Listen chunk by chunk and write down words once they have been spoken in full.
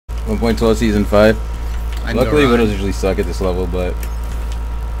1.12 season 5. Luckily, Ryan. Widows usually suck at this level, but.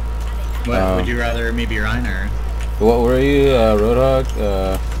 What would you rather maybe Ryan or? What were you? Roadhog?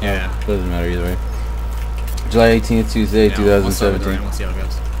 Yeah. Doesn't matter either way. July 18th, Tuesday, Yeah, we'll start with 2017. Ryan. We'll see how it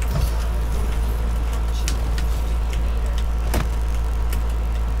goes.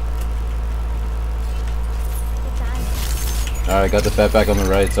 Alright, got the fat back on the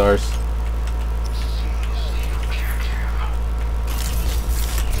right. It's ours.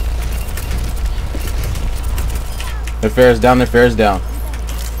 Their fair's down. Their fair's down.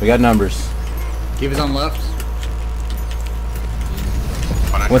 We got numbers. Keep us on left.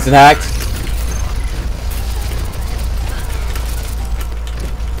 Winston hacked.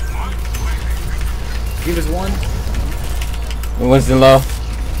 Keep us one. Winston low.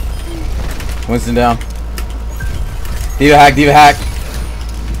 Winston down. Diva hack. Diva hack.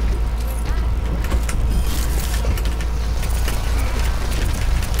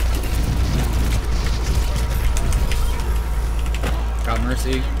 Got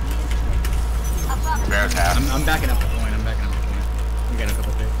Mercy. Bears half. I'm backing up the point. I'm backing up the point. We got a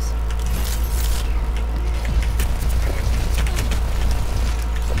couple picks.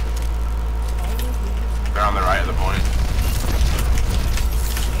 They're on the right of the point.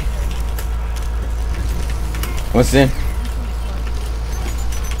 Winston.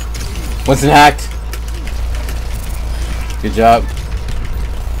 Winston hacked. Good job.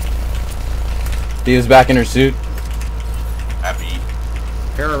 Diva's back in her suit. Happy.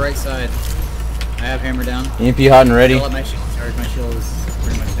 Pharah right side. I have hammer down. EMP hot and ready. I'll let my shield charge. My shield is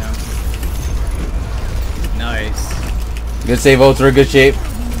pretty much down. Nice. Good save ultra, good shape.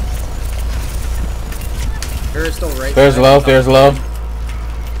 Pharah's still right. Fair's side. low, fair's low.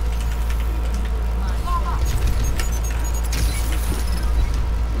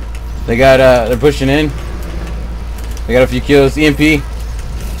 They got they're pushing in. They got a few kills. EMP.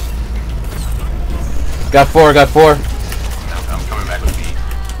 Got four, got four. I'm coming back with B.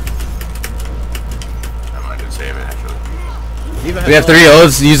 I might just save it actually. We have 3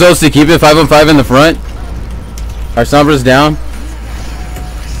 O's. Use O's to keep it. 5 on 5 in the front. Our Sombra's down.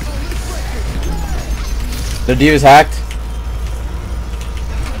 Their Diva's hacked.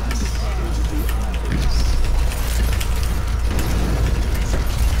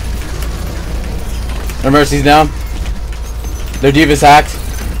 Their Mercy's down. Their Diva's hacked.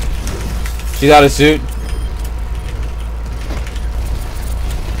 She's out of suit.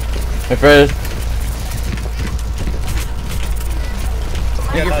 Their Fred.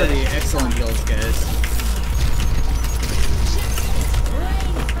 Thank you for the excellent heals, guys.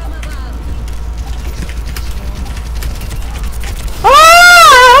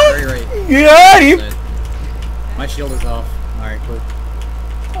 Very right. Yeah, him. My shield is off. Alright, cool.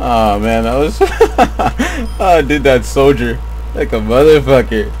 Oh man, that was oh, I did that soldier like a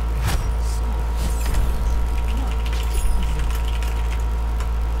motherfucker.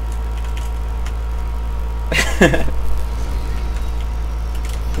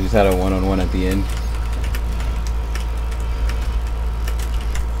 We just had a one-on-one at the end.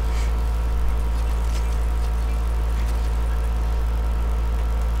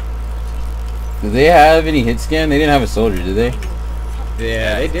 Did they have any hit scan? They didn't have a soldier, did they?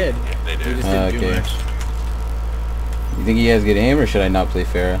 Yeah, they did. They They do. just didn't do Okay. much. You think he has good aim, or should I not play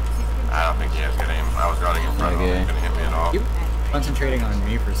Pharah? I don't think he has good aim. I was running in front of him. Okay. He couldn't hit me at all. Keep concentrating on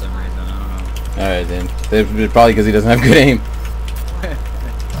me for some reason. I don't know. Alright then. Probably because he doesn't have good aim.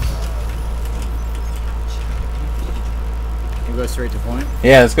 We'll go straight to point.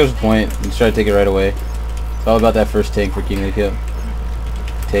 Yeah, let's go to the point. Let's try to take it right away. It's all about that first tank for King of the Kill.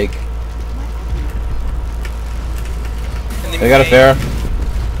 Take. They got a Pharah.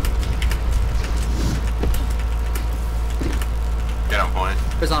 Get on point.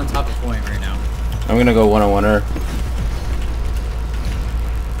 Who's on top of point right now? I'm gonna go one-on-one her.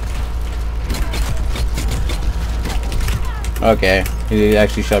 Okay, he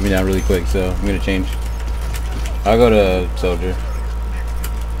actually shot me down really quick, so I'm gonna change. I'll go to soldier.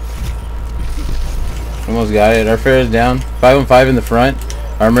 Almost got it. Our Pharah's down. 5 on 5 in the front.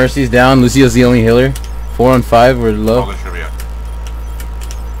 Our Mercy's down. Lucio's the only healer. 4 on 5. We're low. Oh, this should be up.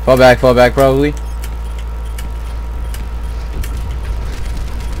 Fall back probably.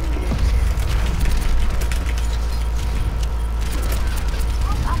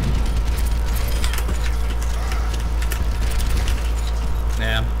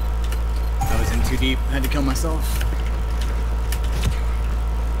 Yeah. I was in too deep. I had to kill myself.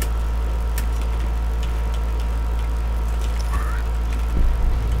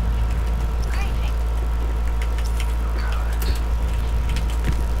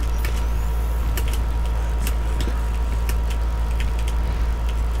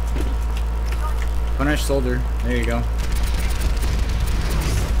 Punish soldier. There you go.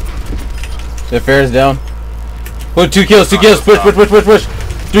 The Pharah's down. Oh, 2 kills, 2 kills. Push.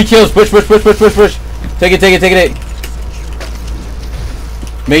 3 kills. Push. Take it.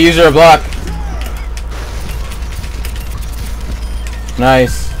 May user a block.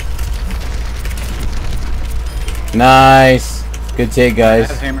 Nice. Good take,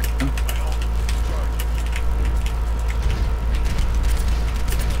 guys. Hammer.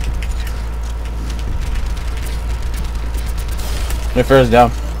 The first down.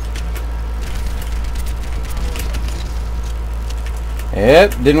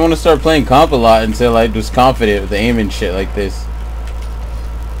 Yep, didn't want to start playing comp a lot until I was confident with the aim and shit like this.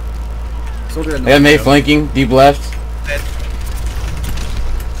 Soldier in I got May flanking, deep left.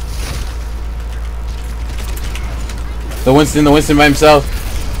 The Winston by himself.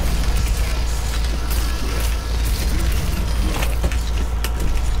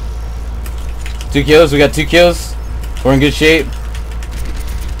 Two kills, we got 2 kills. We're in good shape.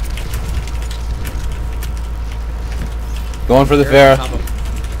 Going for the Pharah.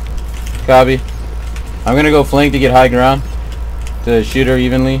 Copy. I'm gonna go flank to get high ground. To shoot her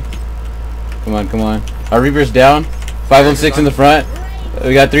evenly. Come on. Our Reaper's down. 5 on 6 in the front.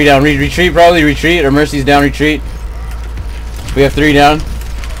 We got 3 down. Retreat probably. Retreat. Our Mercy's down. Retreat. We have 3 down.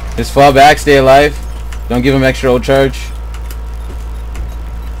 Just fall back. Stay alive. Don't give him extra ult charge.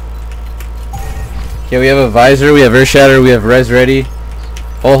 Okay, we have a visor. We have Earth Shatter. We have res ready.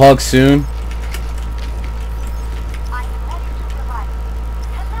 Whole hog soon.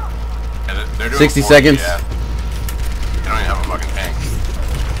 Yeah, they're doing 60 40, seconds. Yeah. They don't even have a fucking tank.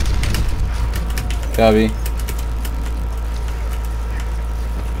 Copy.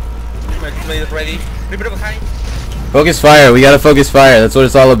 Ready. Focus fire. We gotta focus fire. That's what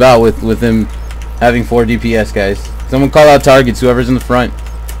it's all about with him having 4 DPS, guys. Someone call out targets. Whoever's in the front.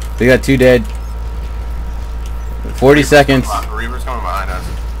 We got 2 dead. 40 seconds. Reaper's coming behind us.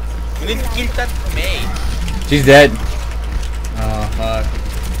 We need to keep that May. She's dead. Oh, fuck.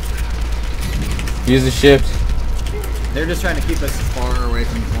 Use the shift. They're just trying to keep us far away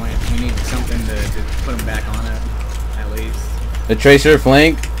from the point. We need something to put them back on it, at least. The Tracer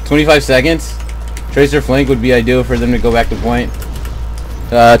flank. 25 seconds. Tracer flank would be ideal for them to go back to point.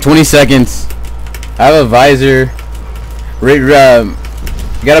 20 seconds. I have a visor.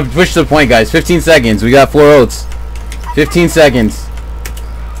 Gotta push to the point, guys. 15 seconds. We got 4 ults. 15 seconds.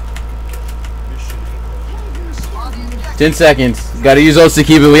 10 seconds. Gotta use ults to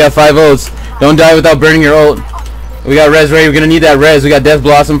keep it. We got 5 ults. Don't die without burning your ult. We got res ready. We're gonna need that res. We got Death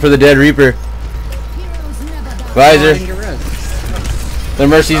Blossom for the dead Reaper. Visor. The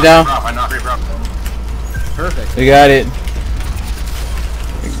Mercy's down. Perfect. We got it.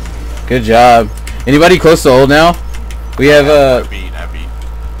 Good job. Anybody close to ult now? We have I beat.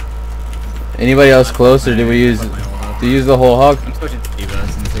 Anybody else close, or did we use the whole hog? I'm switching to D.Va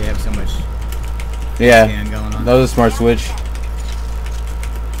since we have so much Yeah, scan going on. that was a smart switch.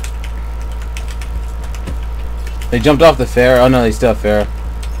 They jumped off the Pharah. Oh no, they still have Pharah.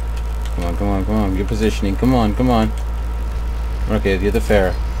 Come on. Get positioning. Come on. Okay, get the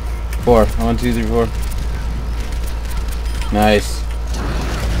Pharah. 4. 1, 2, 3, 4.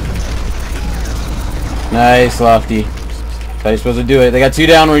 Nice, Lofty. How you supposed to do it? They got 2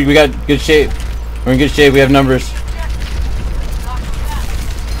 down. We got good shape. We're in good shape. We have numbers.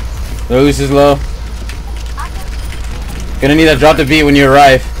 Luis is low. Gonna need that drop to beat when you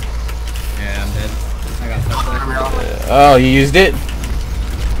arrive. Yeah, I'm dead. I got stuck. Oh, you used it?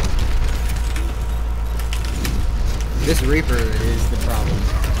 This Reaper is the problem.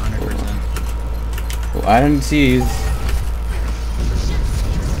 100%. Well, I didn't see you.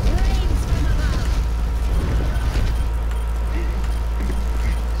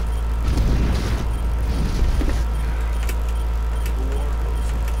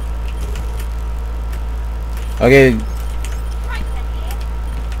 Okay.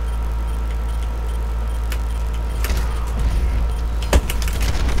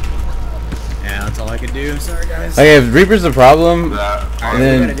 Yeah, that's all I could do. Sorry, guys. Okay, if Reaper's the problem, and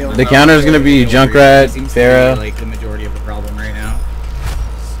then the counter is gonna be Junkrat, Seems to Pharah. be, like the majority of the problem right now.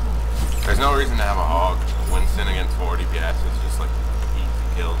 There's no reason to have a hog. Winston against 4 DPS is just like easy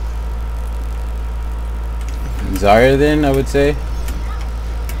kill. Zarya then, I would say.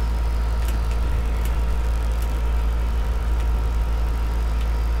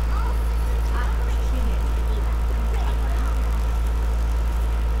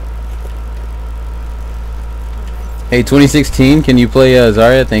 Hey, 2016, can you play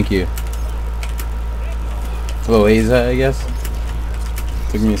Zarya? Thank you. Hello, Aza, I guess.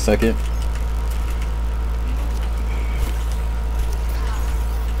 Took me a second.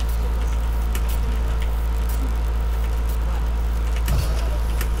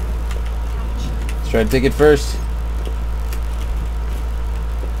 try to take it first.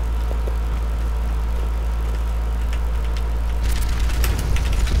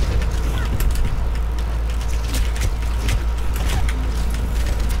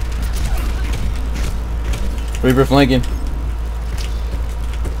 Reaper flanking.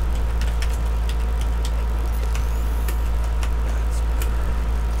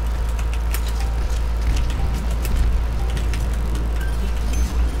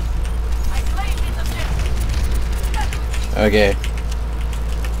 Okay.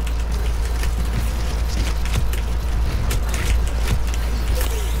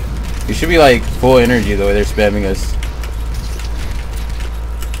 We should be like full energy the way they're spamming us.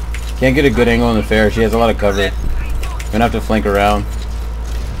 Can't get a good angle on the Pharah. She has a lot of cover. Gonna have to flank around.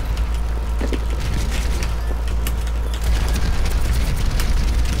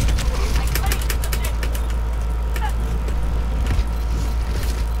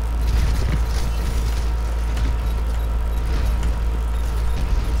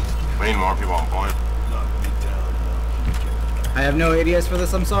 We need more people on point. I have no ideas for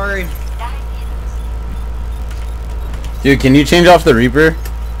this, I'm sorry. Dude, can you change off the Reaper?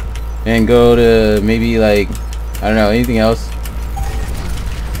 And go to maybe like, I don't know, anything else?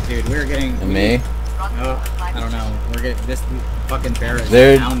 Dude, we're getting... A May? Oh, I don't know. We're getting... This fucking Pharah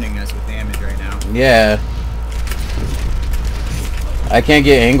They're- is pounding us with damage right now. Yeah. I can't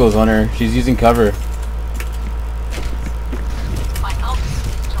get angles on her. She's using cover.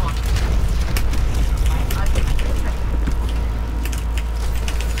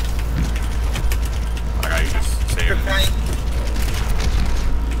 I got you just saved.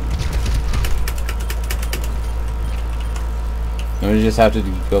 I'm gonna just have to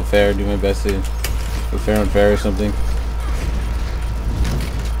go fair, do my best to go fair on fair or something.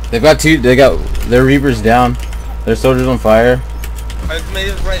 They've got two, their Reapers down. Their soldiers on fire. I've made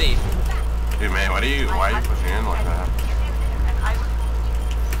it ready. Dude, man, why are you pushing in like that?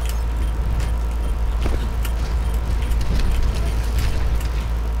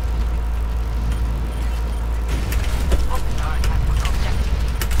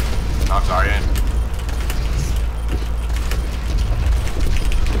 Oh, sorry.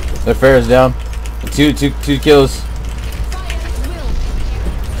 Their fair is down. Two kills.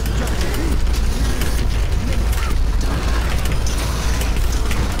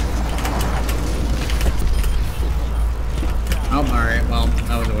 Oh, alright, well,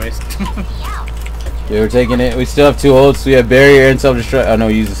 that was a waste. Yeah, we're taking it. We still have 2 ults. We have barrier and self-destruct. Oh no,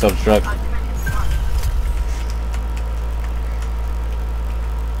 we use the self-destruct.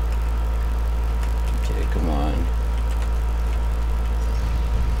 Okay, come on.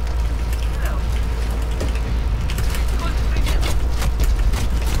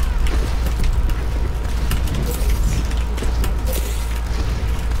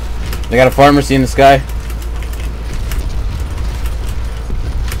 They got a pharmacy in the sky.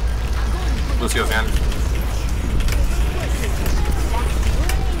 Lucio's in.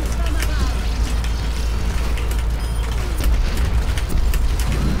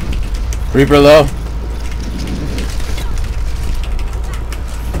 Reaper low.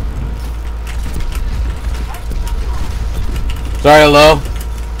 Sorry, low.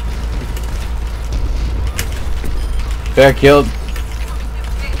 Fair killed.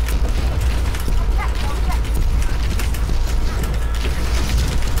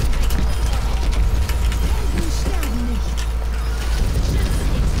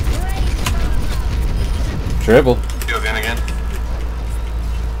 Triple. Lucio's in again.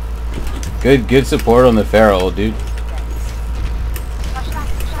 Good support on the Pharah, dude.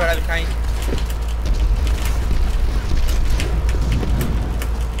 Pharah behind.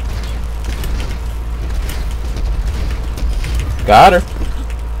 Got her.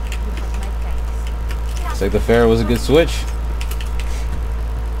 Looks like the Pharah was a good switch.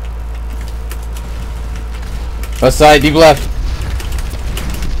 Left side, deep left.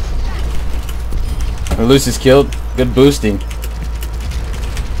 Luce is killed. Good boosting.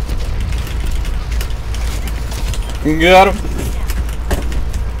 Got him.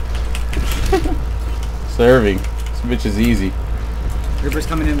 Serving. This bitch is easy. Reaper's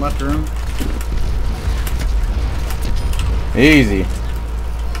coming in left room. Easy.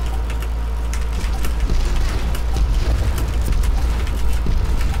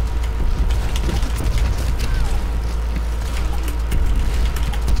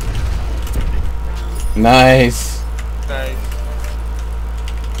 Nice. Nice.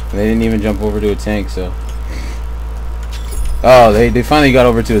 They didn't even jump over to a tank, so. Oh, they finally got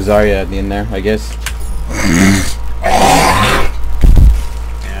over to a Zarya at the end there, I guess.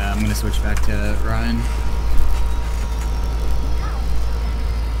 Yeah, I'm gonna switch back to Ryan.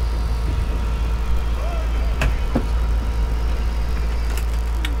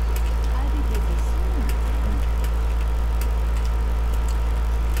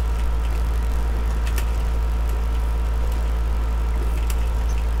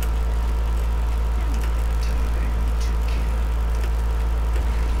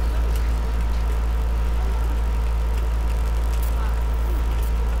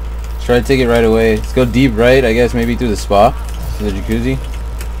 Let's try to take it right away. Let's go deep right, I guess maybe through the spa. To the jacuzzi.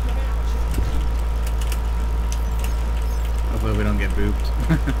 Hopefully we don't get booped.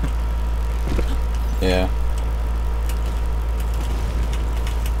 Yeah.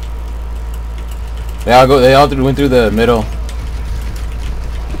 They all went through the middle.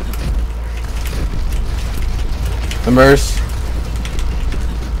 Immerse.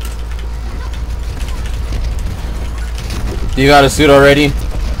 You got a suit already?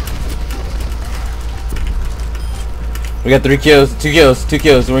 We got 3 kills, 2 kills, 2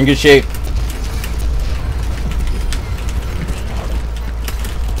 kills. We're in good shape.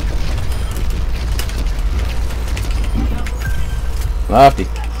 Lofty.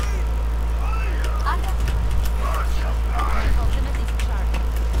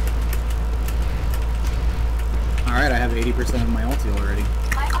 Alright, I have 80% of my ulti already.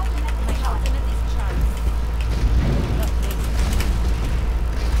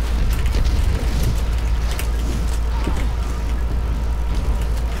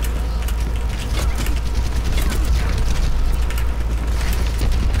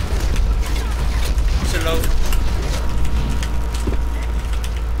 Slow.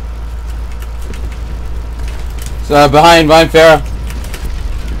 So behind Pharah.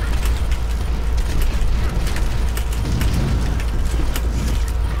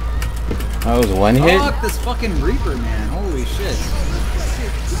 That was one hit. Fuck this fucking Reaper, man. Holy shit.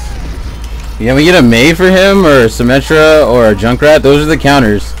 Can we get a May for him, or a Symmetra, or a Junkrat? Those are the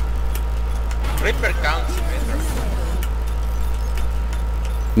counters. Reaper counts.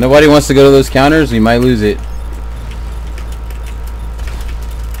 Nobody wants to go to those counters. We might lose it.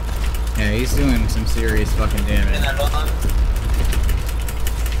 Yeah, he's doing some serious fucking damage.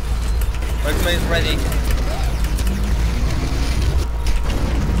 Ultimate is ready.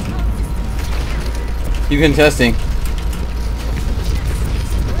 Keep contesting.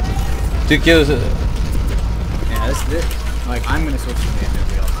 2 kills. Yeah, this, like, I'm gonna switch to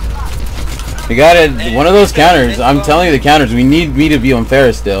nobody else. We got it. One of those counters. I'm telling you, the counters. We need me to be on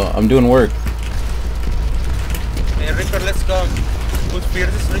Pharah still. I'm doing work. Hey, Reaper, let's go. Who's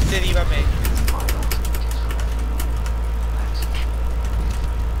pierdes no derívame.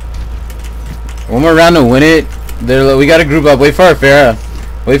 One more round to win it. We gotta group up. Wait for our Pharah.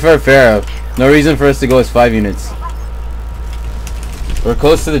 Wait for our Pharah. No reason for us to go as 5 units. We're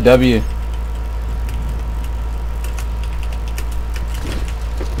close to the W.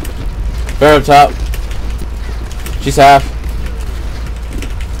 Pharah up top. She's half.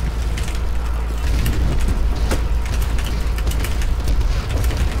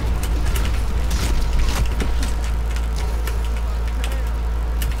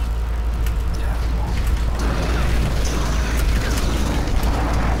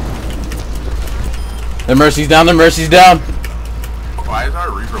 The Mercy's down, the Mercy's down. Why is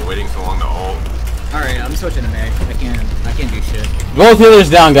our Reaper waiting so long to ult? Alright, I'm switching to Meg. I can't do shit. Both healers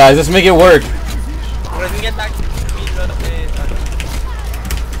down, guys. Let's make it work.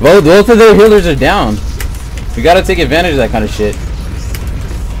 Both of their healers are down. We gotta take advantage of that kind of shit.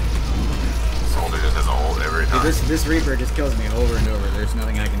 Soldier just has a ult every time. Dude, this Reaper just kills me over and over. There's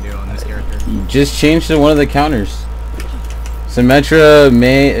nothing I can do on this character. Just change to one of the counters. Symmetra,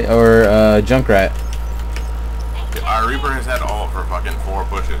 May, or Junkrat. Our Reaper has had ult for fucking 4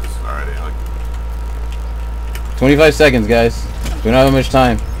 pushes already. Like, 25 seconds, guys. We don't have much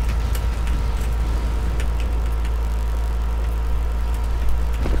time.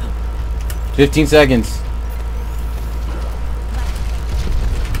 $15 seconds.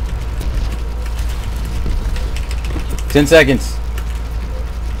 10 seconds.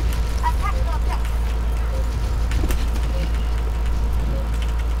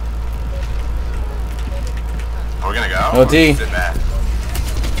 are we gonna go? OT. Sit back.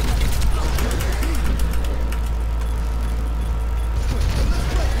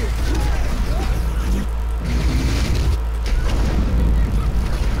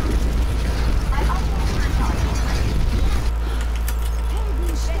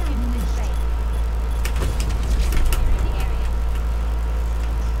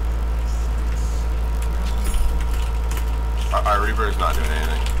 Our Reaper is not doing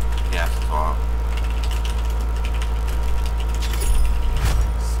anything. He has to fall.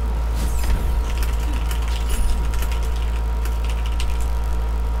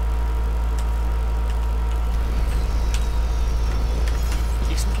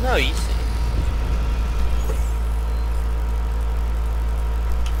 It's not easy.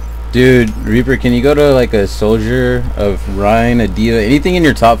 Dude, Reaper, can you go to like a soldier of Rhine, a Diva, anything in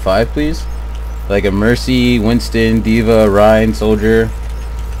your top 5, please? Like a Mercy, Winston, Diva, Rhine, soldier.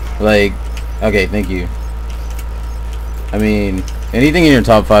 Like, okay, thank you. I mean, Anything in your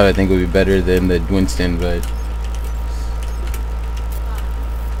top 5 I think would be better than the Winston, but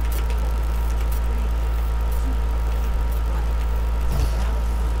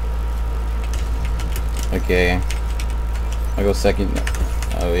okay. I'll go second.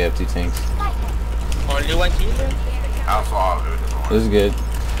 Oh, we have 2 tanks. Only one healer? How far it doesn't work. This is good.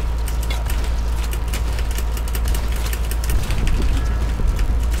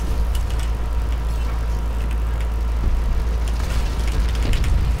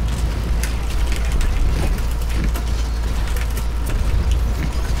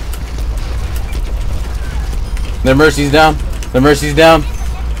 Their Mercy's down. Their Mercy's down.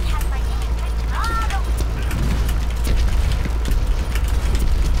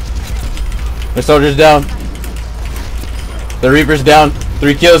 Their Soldier's down. The Reaper's down.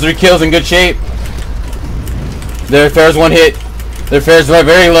 3 kills in good shape. Their Pharah's 1 hit. Their Pharah's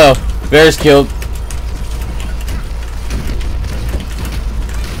very low. Pharah's killed.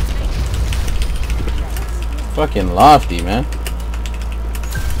 Fucking Lofty, man.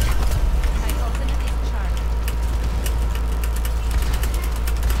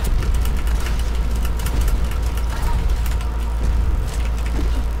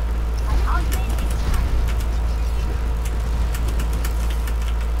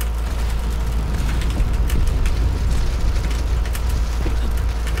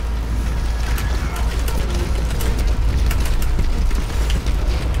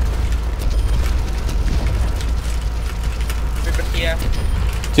 Yeah.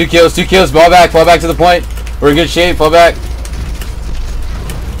 2 kills, fall back to the point. We're in good shape, fall back.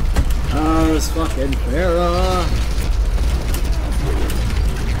 Oh, it's fucking Pharah.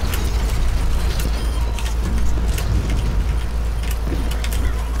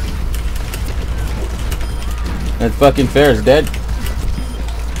 That fucking Pharah's dead.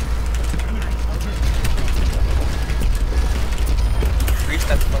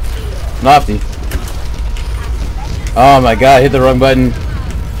 Lofty. Oh my god, hit the wrong button.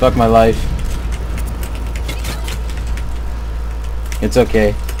 Fuck my life. It's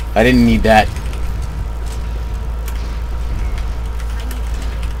okay. I didn't need that.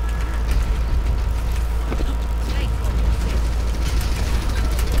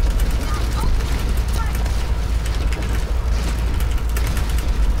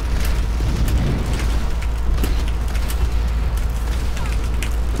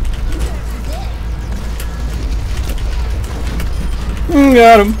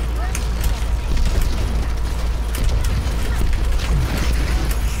 Got him.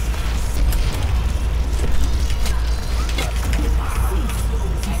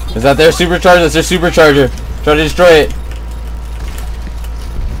 Is that their supercharger? That's their supercharger. Try to destroy it.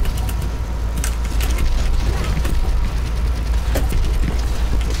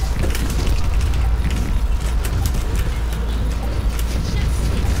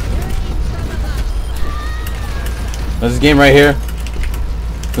 This is game right here.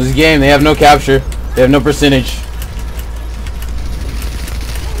 This is game. They have no capture. They have no percentage.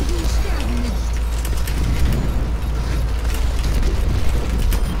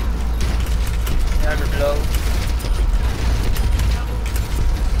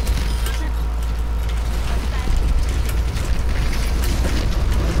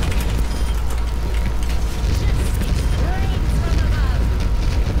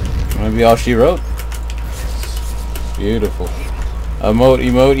 Wanna be all she wrote? Beautiful. Emote,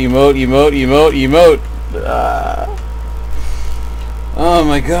 emote, emote, emote, emote, emote. Ah. Oh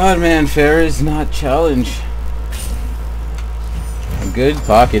my god, man. Pharah is not challenge. Good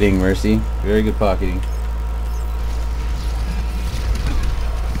pocketing, Mercy. Very good pocketing.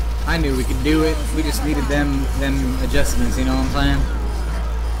 I knew we could do it. We just needed them adjustments, you know what I'm saying?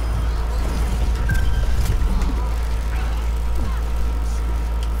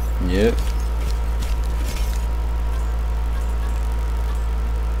 Yep.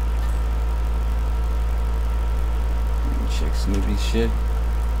 Check Snoopy's shit.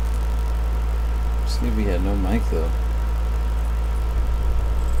 Snoopy had no mic though.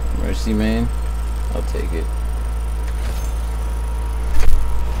 Mercy, man. I'll take it.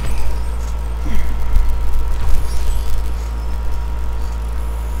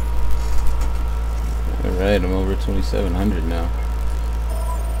 Alright, I'm over 2,700 now.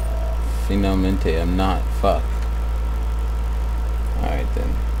 Finalmente, I'm not. Fuck. Alright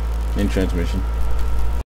then. In transmission.